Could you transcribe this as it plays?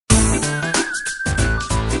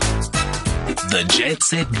The Jet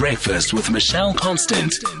Set Breakfast with Michelle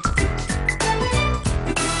Constant.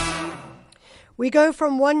 We go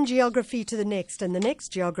from one geography to the next, and the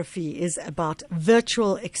next geography is about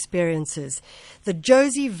virtual experiences. The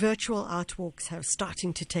Jozi Virtual Art Walks are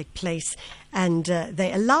starting to take place, and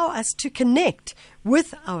they allow us to connect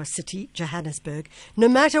with our city, Johannesburg, no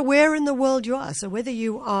matter where in the world you are. So whether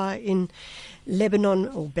you are in Lebanon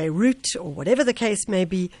or Beirut or whatever the case may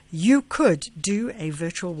be, you could do a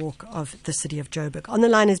virtual walk of the city of Joburg. On the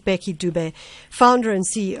line is BHEKI DUBE, founder and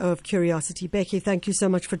CEO of Curiocity. BHEKI, thank you so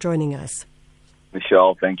much for joining us.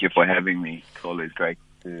 Michelle, thank you for having me. It's always great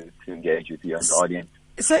to engage with you and the audience.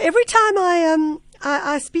 So every time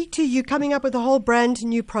I speak to you, coming up with a whole brand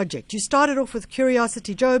new project. You started off with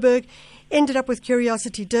Curiocity Joburg, ended up with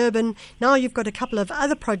Curiocity Durban. Now you've got a couple of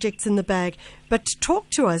other projects in the bag. But talk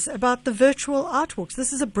to us about the virtual art walks.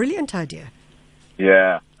 This is a brilliant idea.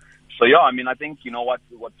 Yeah. So I think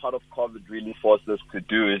what part of COVID really forced us to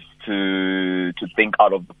do is to think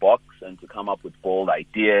out of the box and to come up with bold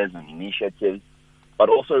ideas and initiatives, but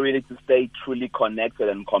also really to stay truly connected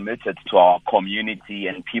and committed to our community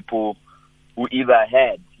and people who either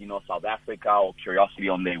had, South Africa or Curiosity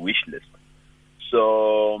on their wish list.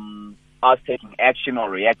 So us taking action or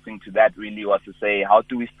reacting to that really was to say, how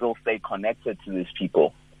do we still stay connected to these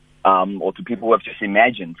people, or to people who have just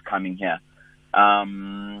imagined coming here?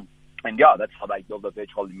 That's how the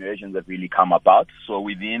virtual immersions have really come about. So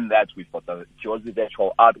within that, we've got the Jozi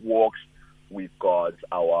Virtual Art Walks. We've got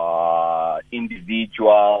our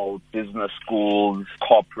individual business schools,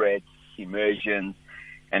 corporate immersions.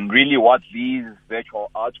 And really what these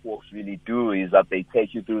virtual art walks really do is that they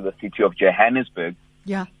take you through the city of Johannesburg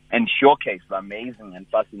and showcase the amazing and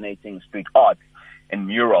fascinating street art and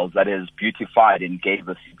murals that has beautified and gave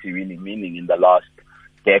the city really meaning in the last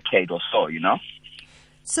decade or so,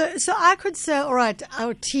 So I could say, all right,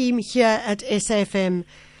 our team here at SAFM,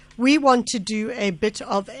 we want to do a bit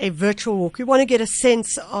of a virtual walk. We want to get a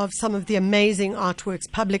sense of some of the amazing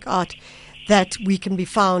artworks, public art, that we can be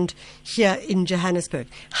found here in Johannesburg.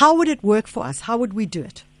 How would it work for us? How would we do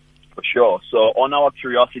it? For sure. So on our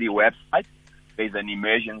Curiosity website, there's an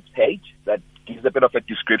immersions page that gives a bit of a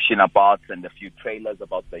description about and a few trailers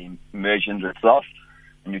about the immersions itself.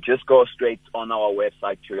 And you just go straight on our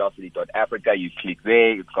website, curiosity.africa. You click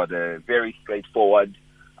there. It's got a very straightforward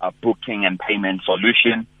booking and payment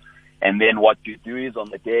solution. And then what you do is on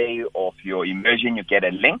the day of your immersion, you get a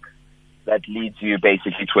link that leads you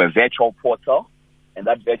basically to a virtual portal. And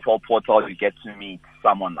that virtual portal, you get to meet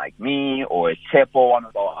someone like me or a Tepo, one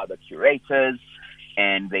of our other curators.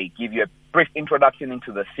 And they give you a brief introduction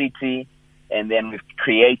into the city. And then we've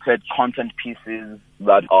created content pieces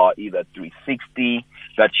that are either 360,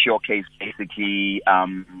 that showcase basically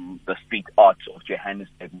the street art of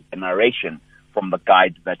Johannesburg, a narration from the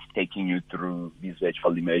guide that's taking you through this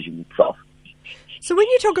virtual immersion itself. So when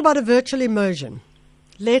you talk about a virtual immersion,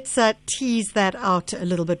 let's tease that out a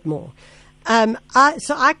little bit more. So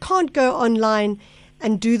I can't go online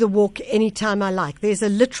and do the walk anytime I like. There's a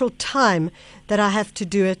literal time that I have to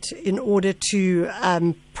do it in order to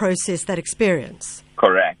process that experience.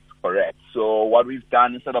 Correct. So what we've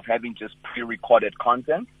done, instead of having just pre-recorded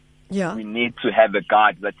content, we need to have a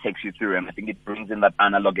guide that takes you through, and I think it brings in that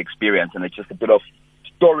analog experience, and it's just a bit of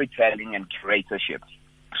storytelling and curatorship.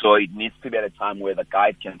 So it needs to be at a time where the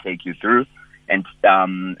guide can take you through and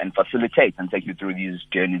facilitate and take you through these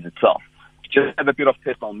journeys itself. Just have a bit of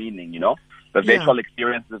personal meaning, The virtual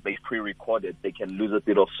experiences they pre-recorded, they can lose a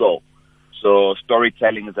bit of soul. So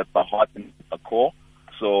storytelling is at the heart and the core.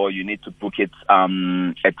 So you need to book it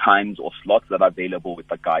at times or slots that are available with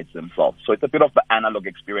the guides themselves. So it's a bit of the analog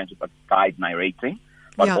experience with the guide narrating,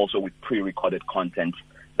 but also with pre-recorded content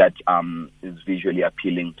that is visually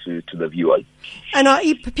appealing to the viewers. And are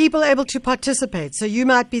people able to participate? So you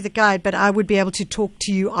might be the guide, but I would be able to talk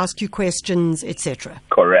to you, ask you questions, etc.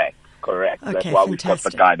 Correct. Okay, That's why we put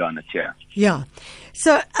the guide on it here. Yeah.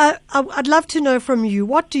 So I'd love to know from you,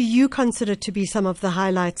 what do you consider to be some of the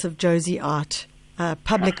highlights of Jozi art?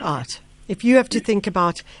 Public art. If you have to think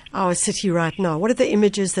about our city right now, what are the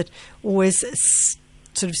images that always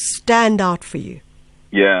sort of stand out for you?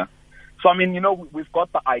 Yeah. So, we've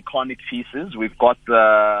got the iconic pieces. We've got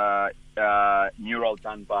the mural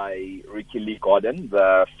done by Ricky Lee Gordon,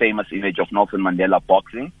 the famous image of Nelson Mandela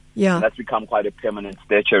boxing. Yeah. And that's become quite a permanent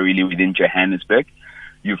stature really within Johannesburg.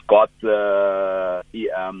 You've got the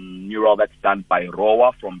mural that's done by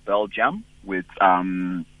Roa from Belgium with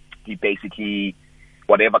he basically,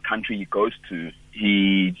 whatever country he goes to,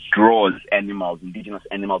 he draws animals, indigenous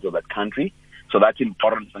animals of that country. So that's in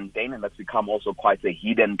Portfontein, and that's become also quite a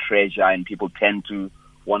hidden treasure, and people tend to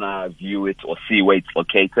want to view it or see where it's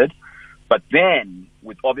located. But then,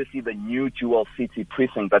 with obviously the new Jewel City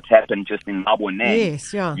precinct that's happened just in Mabone,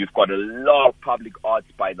 Yes, yeah. you've got a lot of public arts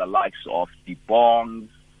by the likes of the Bongs,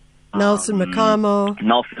 Nelson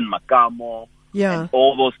Makamo. Yeah, and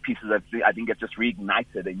all those pieces that I think have just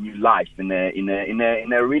reignited a new life in a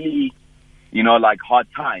really, like hard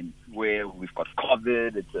time where we've got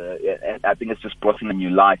COVID. I think it's just brought in a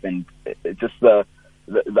new life, and it's just the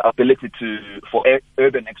ability for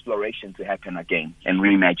urban exploration to happen again and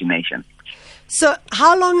reimagination. So,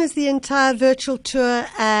 how long is the entire virtual tour,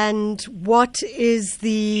 and what is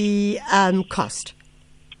the cost?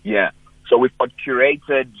 Yeah, so we've got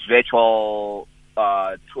curated virtual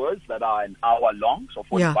tours that are an hour long, so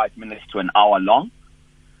 45 minutes to an hour long.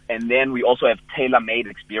 And then we also have tailor-made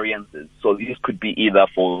experiences. So these could be either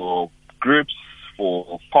for groups,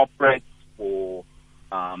 for corporates, for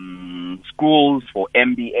schools, for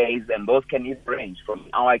MBAs, and those can either range from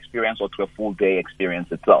our experience or to a full-day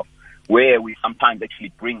experience itself, where we sometimes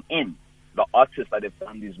actually bring in the artists that have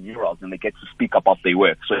done these murals and they get to speak about their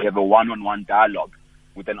work. So you have a one-on-one dialogue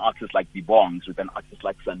with an artist like the Bongs, with an artist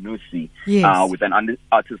like Sanusi, with an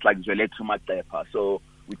artist like Zweletu Matlepa. So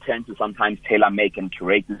we tend to sometimes tailor-make and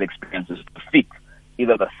curate these experiences to fit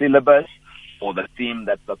either the syllabus or the theme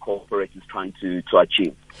that the corporate is trying to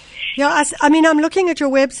achieve. Yeah, I mean, I'm looking at your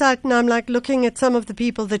website and I'm like looking at some of the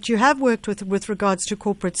people that you have worked with regards to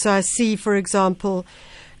corporate. So I see, for example,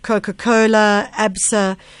 Coca-Cola,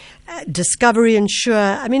 ABSA, Discovery Insure.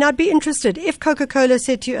 I mean, I'd be interested if Coca-Cola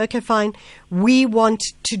said to you, okay, fine, we want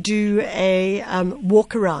to do a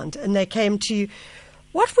walk around, and they came to you,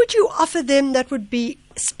 what would you offer them that would be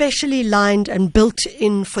specially lined and built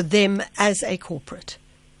in for them as a corporate?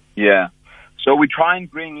 Yeah. So we try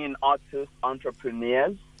and bring in artists,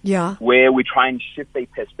 entrepreneurs, where we try and shift their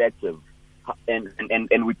perspective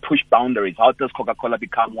and we push boundaries. How does Coca-Cola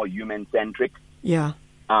become more human-centric? Yeah.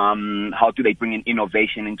 How do they bring in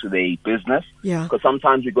innovation into their business? Yeah. Because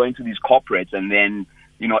sometimes we go into these corporates and then,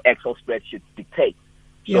 Excel spreadsheets dictate.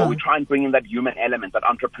 So we try and bring in that human element, that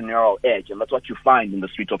entrepreneurial edge, and that's what you find in the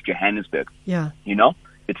streets of Johannesburg. Yeah.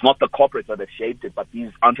 It's not the corporates that have shaped it, but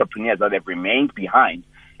these entrepreneurs that have remained behind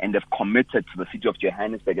and have committed to the city of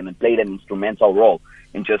Johannesburg and have played an instrumental role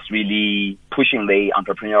in just really pushing their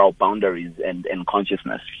entrepreneurial boundaries and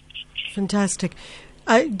consciousness. Fantastic.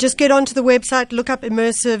 Just get onto the website, look up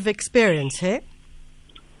immersive experience, hey?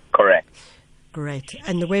 Correct. Great.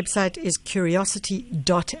 And the website is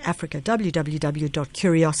curiosity.africa,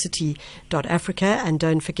 www.curiosity.africa. And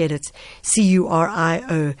don't forget it's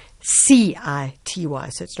Curiocity.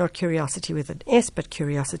 So it's not curiosity with an S, but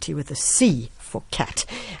curiosity with a C for cat.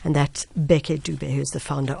 And that's BHEKI DUBE, who's the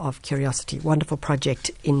founder of Curiosity. Wonderful project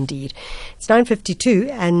indeed. It's 9:52,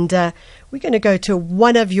 and we're going to go to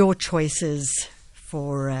one of your choices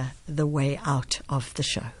for the way out of the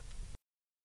show.